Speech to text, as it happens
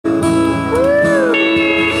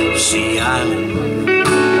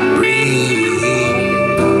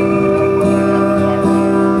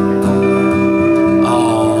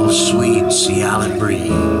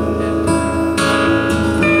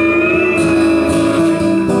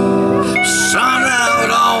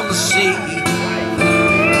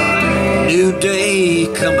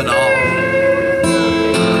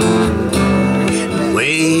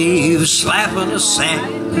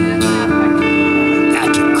sand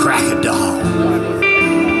at the crack of dawn.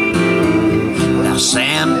 Now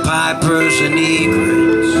sandpipers and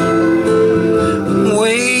egrets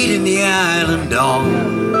wait in the island dawn.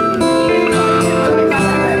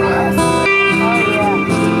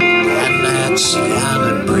 And that's the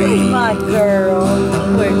island breeze. My girl,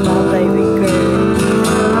 where's my baby girl?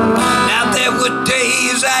 Now there were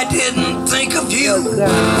days I didn't think of you.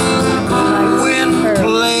 Wind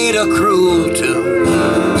played a cruel tune,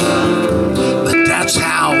 but that's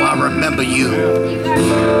how I remember you.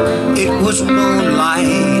 It was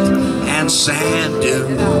moonlight and sand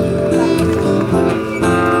dune,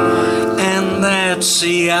 and that's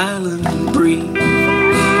the island breeze.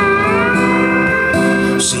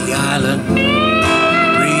 The island breeze.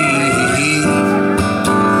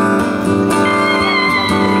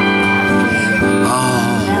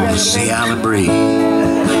 Oh, it's the island breeze.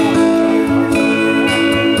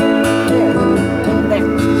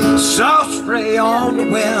 Soft spray on the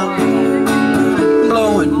wind,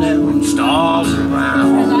 blowing them stars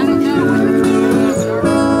around.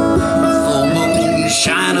 Full moon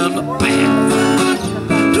shining the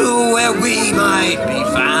path to where we might be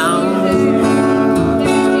found.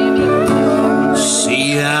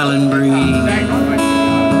 Sea island breeze.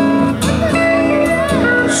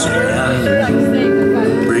 Sea island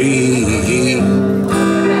breeze.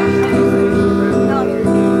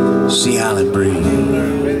 Sea island breeze.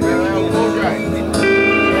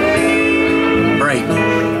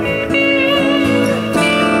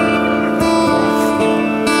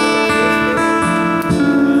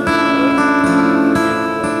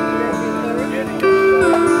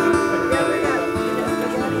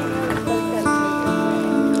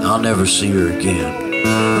 I'll never see her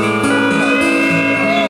again.